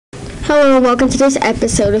Hello and welcome to this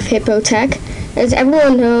episode of Hippotech. As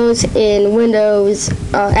everyone knows, in Windows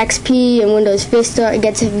XP and Windows Vista, it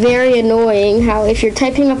gets very annoying how if you're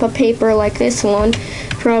typing up a paper like this one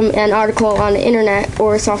from an article on the internet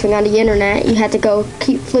or something on the internet, you have to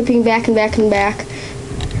keep flipping back and back and back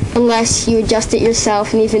unless you adjust it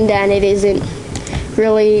yourself, and even then it isn't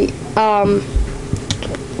really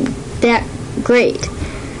that great.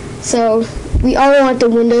 So we all want the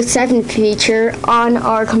Windows 7 feature on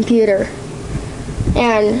our computer.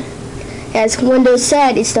 And as Windows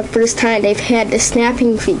said, it's the first time they've had the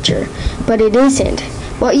snapping feature, but it isn't.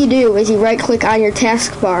 What you do is you right-click on your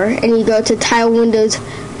taskbar and you go to Tile Windows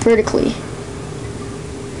vertically.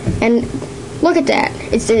 And look at that.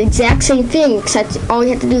 It's the exact same thing, except all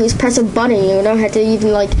you have to do is press a button. You don't have to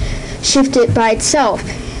even shift it by itself.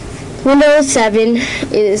 Windows 7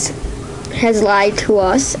 has lied to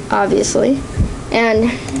us, obviously.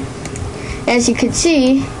 And as you can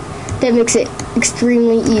see, that makes it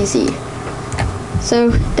extremely easy. So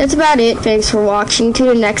that's about it. Thanks for watching. Till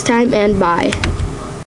the next time, and bye.